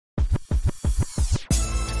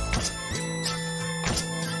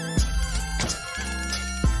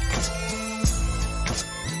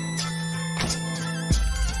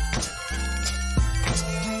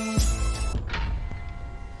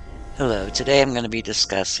Today I'm going to be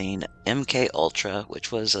discussing MK-Ultra,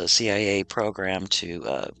 which was a CIA program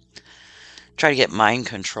to try to get mind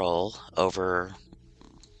control over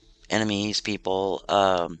enemies, people,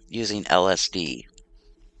 using LSD.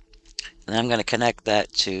 And I'm going to connect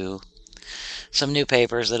that to some new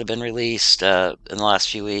papers that have been released in the last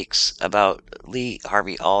few weeks about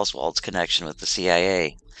Harvey Oswald's connection with the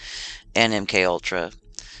CIA and MK-Ultra.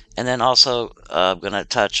 And then also I'm going to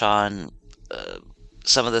touch on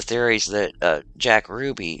some of the theories that Jack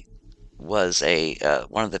Ruby was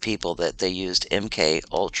one of the people that they used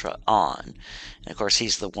MK-Ultra on. And of course,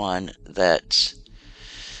 he's the one that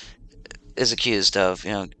is accused of,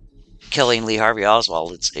 killing Lee Harvey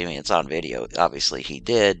Oswald. It's on video. Obviously, he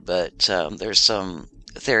did, but there's some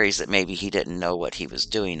theories that maybe he didn't know what he was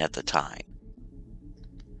doing at the time.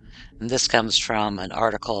 And this comes from an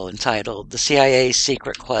article entitled "The CIA's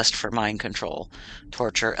Secret Quest for Mind Control,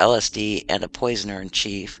 Torture, LSD, and a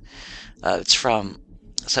Poisoner-in-Chief." It's from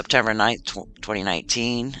September 9th,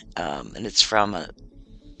 2019, and it's from a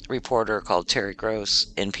reporter called Terry Gross,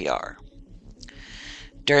 NPR.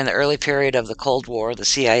 During the early period of the Cold War, the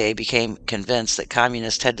CIA became convinced that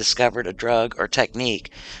communists had discovered a drug or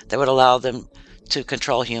technique that would allow them to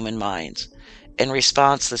control human minds. In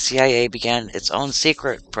response, the CIA began its own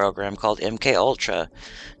secret program called MK-Ultra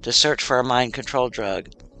to search for a mind control drug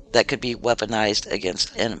that could be weaponized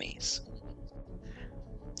against enemies.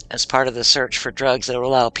 As part of the search for drugs that would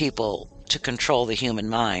allow people to control the human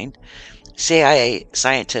mind, CIA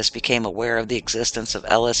scientists became aware of the existence of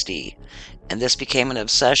LSD, and this became an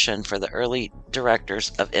obsession for the early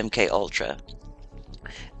directors of MK-Ultra.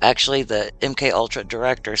 Actually, the MK-Ultra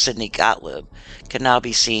director, Sidney Gottlieb, can now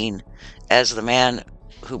be seen as the man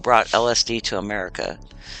who brought LSD to America.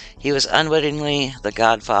 He was unwittingly the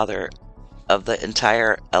godfather of the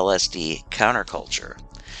entire LSD counterculture.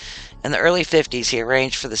 In the early 50s, he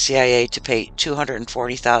arranged for the CIA to pay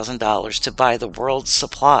 $240,000 to buy the world's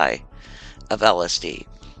supply of LSD.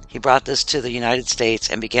 He brought this to the United States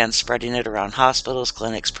and began spreading it around hospitals,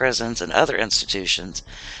 clinics, prisons, and other institutions,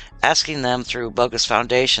 asking them through bogus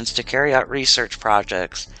foundations to carry out research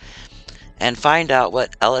projects and find out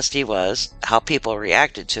what LSD was, how people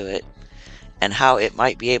reacted to it, and how it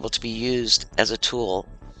might be able to be used as a tool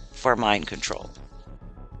for mind control.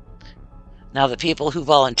 Now, the people who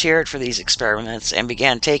volunteered for these experiments and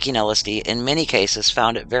began taking LSD in many cases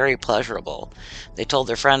found it very pleasurable. They told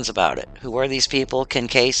their friends about it. Who were these people? Ken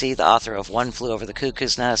Casey, the author of One Flew Over the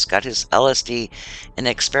Cuckoo's Nest, got his LSD in an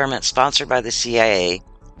experiment sponsored by the CIA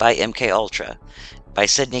by MK-Ultra, by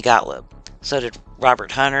Sidney Gottlieb. So did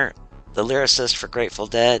Robert Hunter, the lyricist for Grateful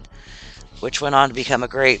Dead, which went on to become a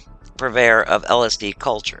great purveyor of LSD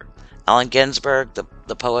culture. Allen Ginsberg,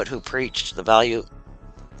 the poet who preached the value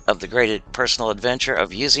of the great personal adventure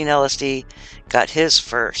of using LSD, got his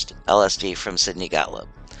first LSD from Sidney Gottlieb,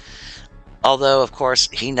 although, of course,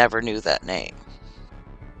 he never knew that name.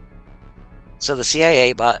 So the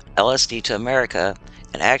CIA bought LSD to America,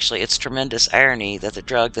 and actually it's tremendous irony that the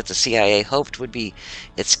drug that the CIA hoped would be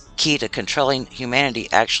its key to controlling humanity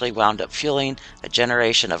actually wound up fueling a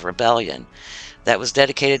generation of rebellion that was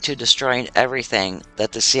dedicated to destroying everything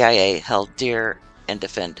that the CIA held dear and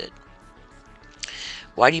defended.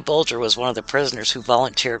 Whitey Bulger was one of the prisoners who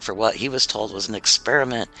volunteered for what he was told was an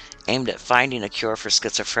experiment aimed at finding a cure for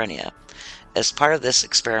schizophrenia. As part of this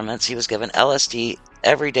experiment, he was given LSD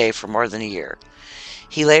every day for more than a year.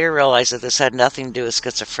 He later realized that this had nothing to do with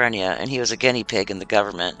schizophrenia, and he was a guinea pig in the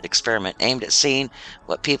government experiment aimed at seeing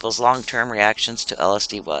what people's long-term reactions to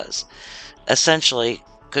LSD was. Essentially,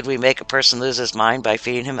 could we make a person lose his mind by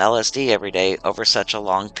feeding him LSD every day over such a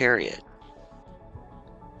long period?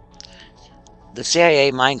 The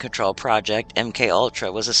CIA mind control project, MK-Ultra,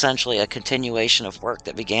 was essentially a continuation of work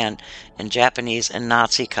that began in Japanese and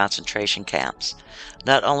Nazi concentration camps.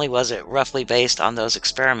 Not only was it roughly based on those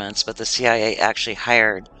experiments, but the CIA actually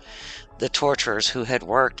hired the torturers who had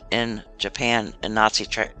worked in Japan and Nazi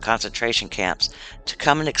concentration camps to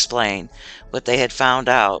come and explain what they had found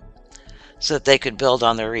out so that they could build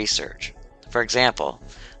on their research. For example,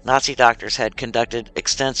 Nazi doctors had conducted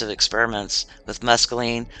extensive experiments with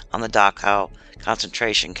mescaline on the Dachau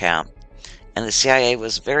concentration camp, and the CIA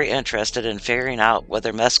was very interested in figuring out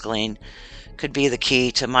whether mescaline could be the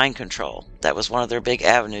key to mind control. That was one of their big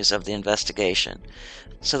avenues of the investigation.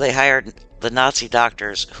 So they hired the Nazi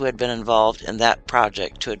doctors who had been involved in that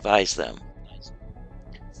project to advise them.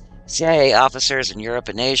 CIA officers in Europe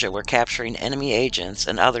and Asia were capturing enemy agents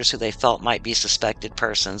and others who they felt might be suspected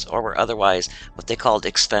persons or were otherwise what they called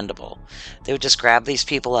expendable. They would just grab these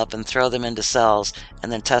people up and throw them into cells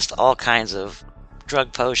and then test all kinds of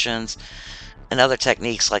drug potions and other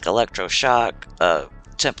techniques like electroshock,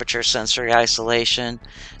 temperature, sensory isolation,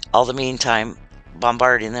 all the meantime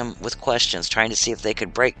bombarding them with questions, trying to see if they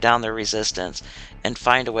could break down their resistance and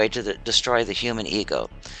find a way to destroy the human ego.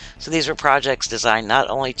 So these were projects designed not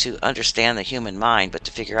only to understand the human mind, but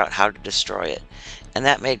to figure out how to destroy it. And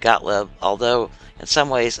that made Gottlieb, although in some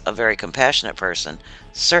ways a very compassionate person,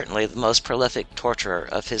 certainly the most prolific torturer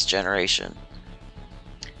of his generation.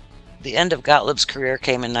 The end of Gottlieb's career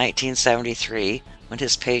came in 1973 when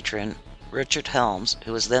his patron, Richard Helms,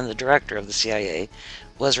 who was then the director of the CIA,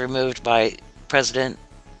 was removed by President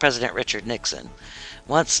Richard Nixon.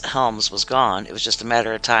 Once Helms was gone, it was just a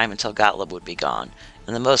matter of time until Gottlieb would be gone.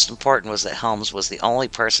 And the most important was that Helms was the only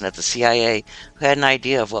person at the CIA who had an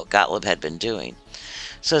idea of what Gottlieb had been doing.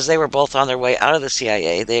 So as they were both on their way out of the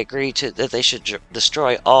CIA, they agreed that they should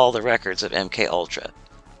destroy all the records of MK-Ultra.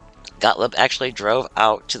 Gottlieb actually drove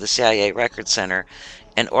out to the CIA Records Center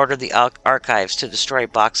and ordered the archives to destroy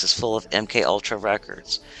boxes full of MK-Ultra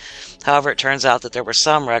records. However, it turns out that there were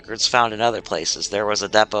some records found in other places. There was a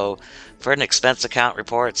depot for an expense account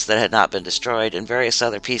reports that had not been destroyed, and various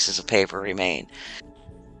other pieces of paper remained.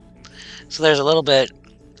 So there's a little bit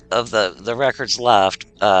of the records left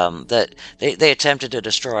that they attempted to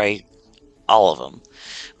destroy all of them.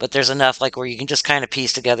 But there's enough like where you can just kind of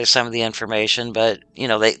piece together some of the information, but you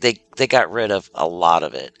know they got rid of a lot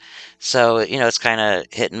of it. So you know it's kind of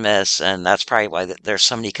hit and miss, and that's probably why there's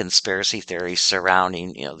so many conspiracy theories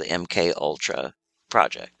surrounding the MK Ultra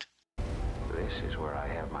project. This is where I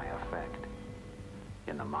have my effect,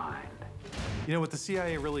 in the mind. You know what the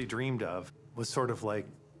CIA really dreamed of was sort of like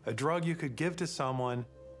a drug you could give to someone,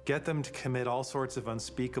 get them to commit all sorts of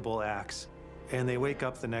unspeakable acts, and they wake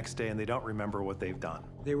up the next day and they don't remember what they've done.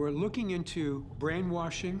 They were looking into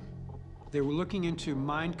brainwashing. They were looking into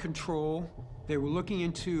mind control. They were looking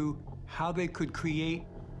into how they could create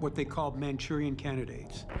what they called Manchurian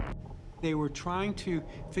candidates. They were trying to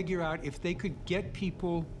figure out if they could get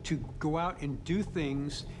people to go out and do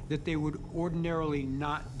things that they would ordinarily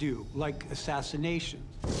not do, like assassination.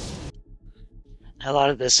 A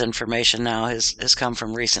lot of this information now has come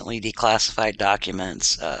from recently declassified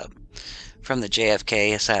documents from the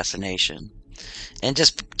JFK assassination. And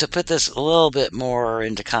just to put this a little bit more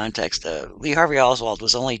into context, Lee Harvey Oswald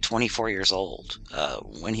was only 24 years old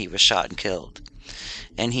when he was shot and killed.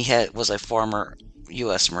 And he was a former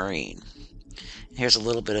U.S. Marine. Here's a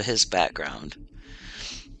little bit of his background.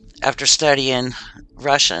 After studying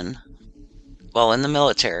Russian while in the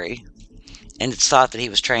military, and it's thought that he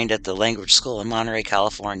was trained at the language school in Monterey,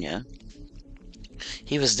 California,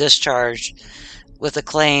 he was discharged with a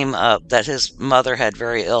claim that his mother had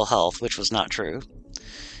very ill health, which was not true.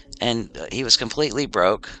 And he was completely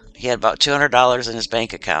broke. He had about $200 in his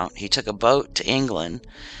bank account. He took a boat to England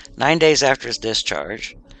 9 days after his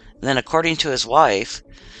discharge. And then, according to his wife,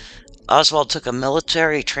 Oswald took a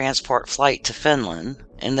military transport flight to Finland,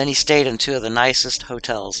 and then he stayed in two of the nicest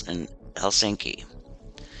hotels in Helsinki.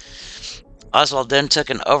 Oswald then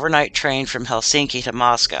took an overnight train from Helsinki to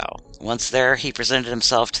Moscow. Once there, he presented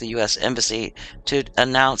himself to the U.S. Embassy to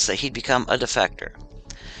announce that he'd become a defector.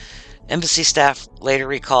 Embassy staff later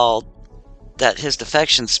recalled that his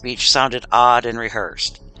defection speech sounded odd and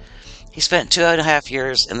rehearsed. He spent 2.5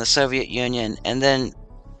 years in the Soviet Union, and then,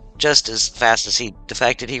 just as fast as he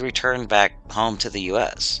defected, he returned back home to the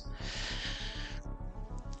U.S.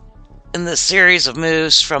 In this series of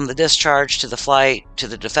moves from the discharge to the flight, to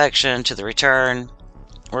the defection, to the return,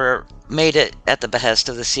 were made at the behest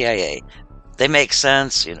of the CIA. They make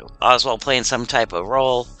sense, Oswald playing some type of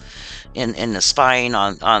role in the spying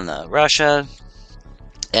on Russia,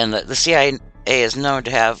 and the CIA is known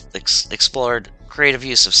to have explored creative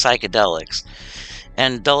use of psychedelics,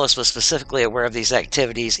 and Dulles was specifically aware of these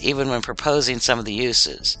activities even when proposing some of the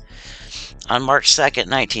uses. On March 2nd,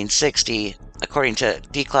 1960, according to a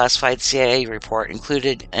declassified CIA report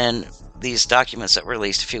included in these documents that were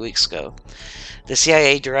released a few weeks ago, the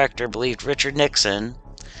CIA director believed Richard Nixon,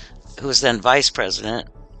 who was then vice president,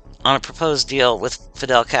 on a proposed deal with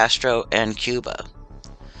Fidel Castro and Cuba.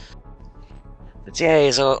 The CIA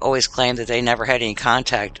has always claimed that they never had any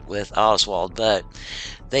contact with Oswald, but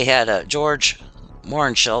they had George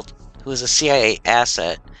Mohrenschildt, who was a CIA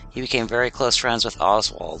asset. He became very close friends with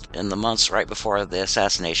Oswald in the months right before the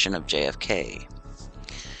assassination of JFK.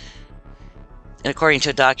 And according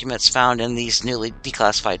to documents found in these newly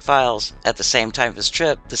declassified files, at the same time of his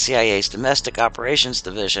trip, the CIA's Domestic Operations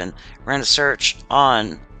Division ran a search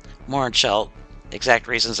on Mohrenschildt, exact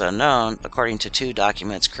reasons unknown, according to 2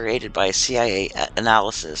 documents created by a CIA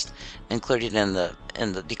analyst included in the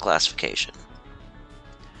declassification.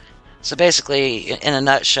 So basically, in a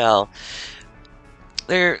nutshell,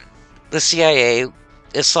 the CIA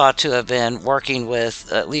is thought to have been working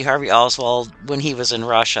with Lee Harvey Oswald when he was in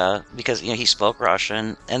Russia, because he spoke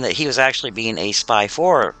Russian, and that he was actually being a spy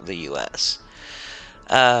for the U.S.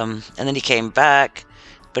 And then he came back,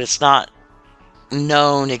 but it's not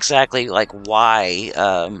known exactly like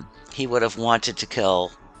why he would have wanted to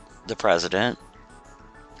kill the president.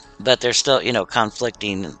 But there's still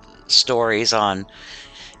conflicting stories on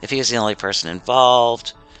if he was the only person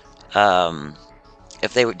involved.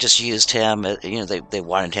 If they just used him, they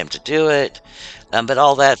wanted him to do it. But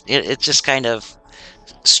all that, it's just kind of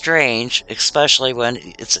strange, especially when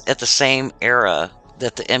it's at the same era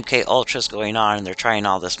that the MK-Ultra is going on and they're trying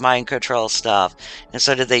all this mind control stuff. And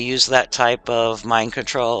so did they use that type of mind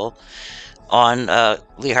control on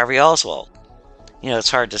Lee Harvey Oswald? It's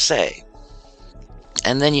hard to say.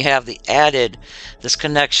 And then you have this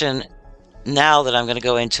connection now that I'm going to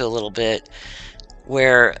go into a little bit,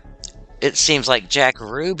 where it seems like Jack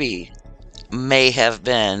Ruby may have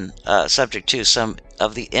been subject to some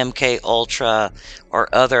of the MK-Ultra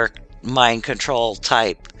or other mind control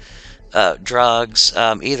type drugs,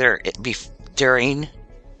 either during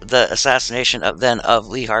the assassination of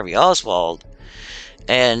Lee Harvey Oswald,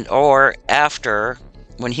 or after,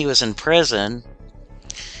 when he was in prison,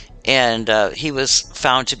 and he was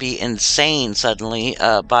found to be insane suddenly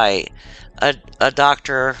by a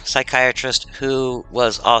doctor, psychiatrist, who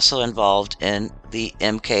was also involved in the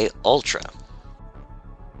MK-Ultra.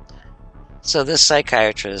 So this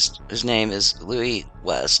psychiatrist, his name is Louis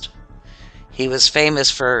West, he was famous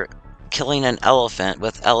for killing an elephant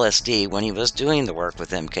with LSD when he was doing the work with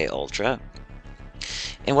MK-Ultra.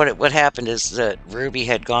 And what happened is that Ruby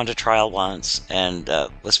had gone to trial once and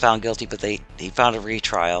was found guilty, but he found a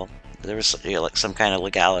retrial. There was like some kind of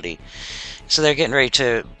legality. So they're getting ready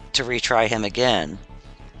to retry him again.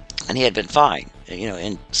 And he had been fine,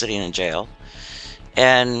 sitting in jail.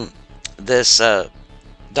 And this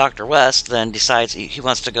Dr. West then decides he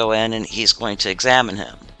wants to go in and he's going to examine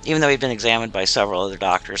him, even though he'd been examined by several other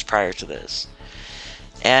doctors prior to this.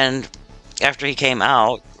 And after he came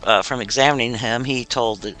out from examining him, he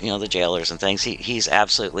told the jailers and things he's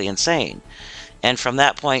absolutely insane. And from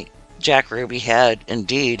that point, Jack Ruby had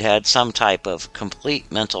indeed had some type of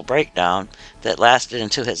complete mental breakdown that lasted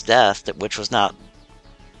into his death, which was not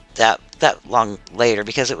that long later,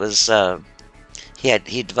 because it was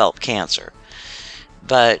he developed cancer,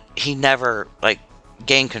 but he never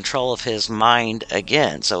gained control of his mind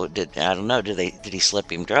again. So I don't know, did he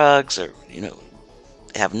slip him drugs, or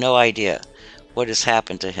have no idea what has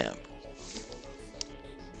happened to him.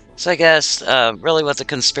 So I guess really what the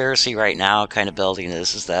conspiracy right now kind of building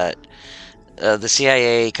is that the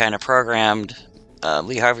CIA kind of programmed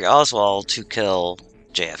Lee Harvey Oswald to kill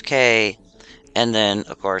JFK, and then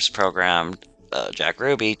of course programmed Jack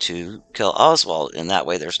Ruby to kill Oswald. In that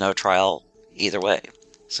way, there's no trial either way.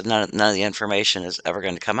 So none of the information is ever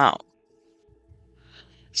going to come out.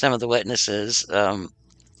 Some of the witnesses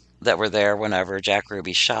that were there whenever Jack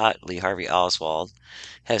Ruby shot Lee Harvey Oswald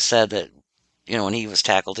have said that, when he was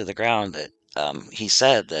tackled to the ground, that he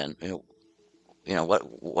said then,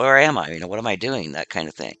 where am I? What am I doing? That kind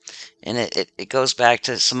of thing. And it goes back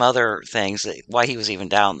to some other things, why he was even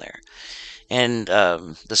down there. And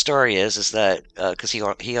the story is that because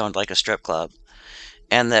he owned like a strip club,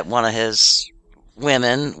 and that one of his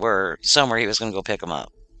women were somewhere, he was going to go pick him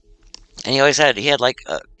up. And he was a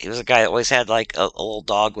guy that always had like a old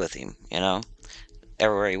dog with him,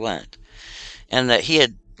 everywhere he went. And that he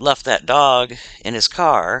had left that dog in his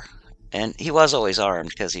car, and he was always armed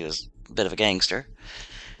because he was a bit of a gangster.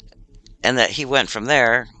 And that he went from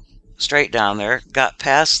there, straight down there, got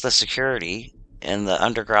past the security in the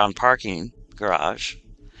underground parking garage,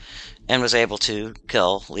 and was able to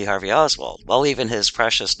kill Lee Harvey Oswald while leaving his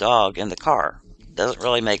precious dog in the car. Doesn't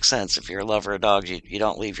really make sense. If you're a lover of dogs, you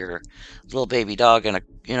don't leave your little baby dog in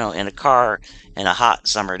a car in a hot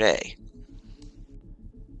summer day.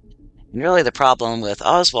 And really the problem with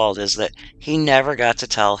Oswald is that he never got to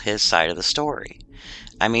tell his side of the story.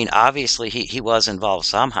 I mean, obviously he was involved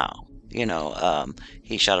somehow.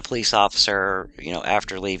 He shot a police officer,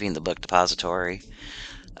 after leaving the book depository.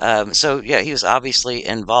 So yeah, he was obviously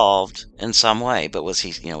involved in some way, but was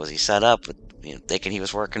he set up with, thinking he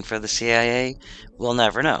was working for the CIA? We'll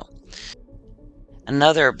never know.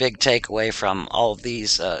 Another big takeaway from all of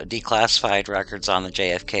these declassified records on the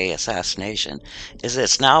JFK assassination is that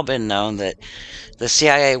it's now been known that the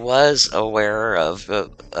CIA was aware of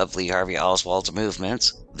Lee Harvey Oswald's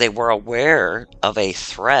movements. They were aware of a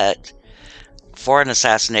threat for an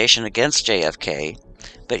assassination against JFK,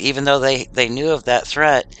 but even though they knew of that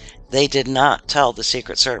threat, They did not tell the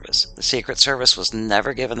Secret Service. The Secret Service was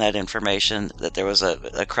never given that information, that there was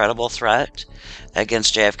a credible threat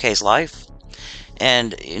against JFK's life.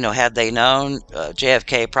 And, you know, had they known,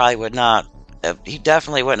 JFK probably would not have, he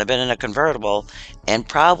definitely wouldn't have been in a convertible, and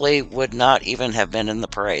probably would not even have been in the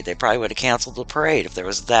parade. They probably would have canceled the parade if there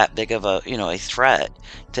was that big of a, you know, a threat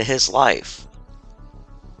to his life.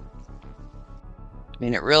 I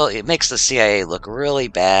mean, it makes the CIA look really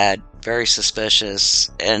bad, very suspicious,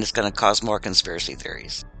 and it's going to cause more conspiracy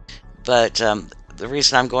theories. But the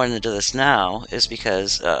reason I'm going into this now is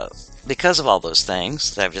because of all those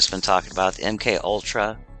things that I've just been talking about, the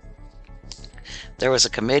MK-Ultra, there was a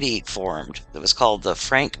committee formed that was called the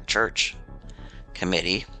Frank Church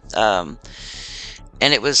Committee. And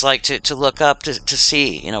it was like to look up to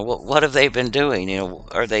see, you know, what have they been doing? You know,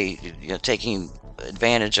 are they, you know, taking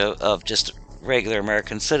advantage of just regular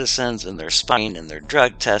American citizens and their spying and their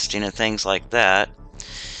drug testing and things like that?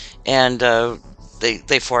 And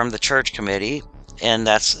they formed the Church Committee, and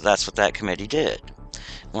that's what that committee did.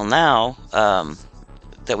 Well, now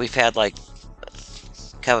that we've had, like,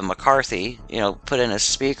 Kevin McCarthy, you know, put in as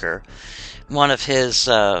speaker, one of his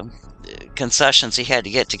concessions he had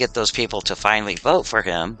to get those people to finally vote for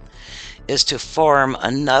him is to form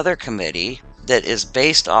another committee that is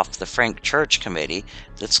based off the Frank Church Committee,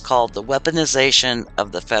 that's called the Weaponization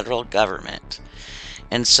of the Federal Government.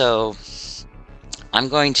 And so I'm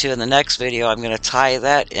going to, in the next video, I'm going to tie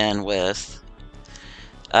that in with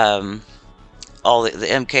all the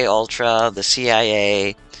MK-Ultra, the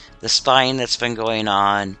CIA, the spying that's been going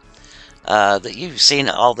on, that you've seen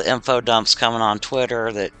all the info dumps coming on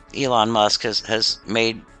Twitter that Elon Musk has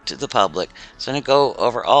made to the public. So I'm going to go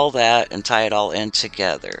over all that and tie it all in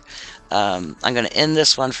together. I'm going to end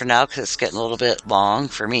this one for now because it's getting a little bit long,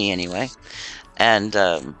 for me anyway. And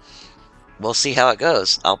we'll see how it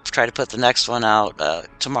goes. I'll try to put the next one out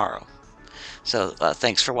tomorrow. So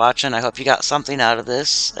thanks for watching. I hope you got something out of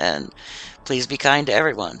this, and please be kind to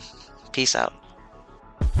everyone. Peace out.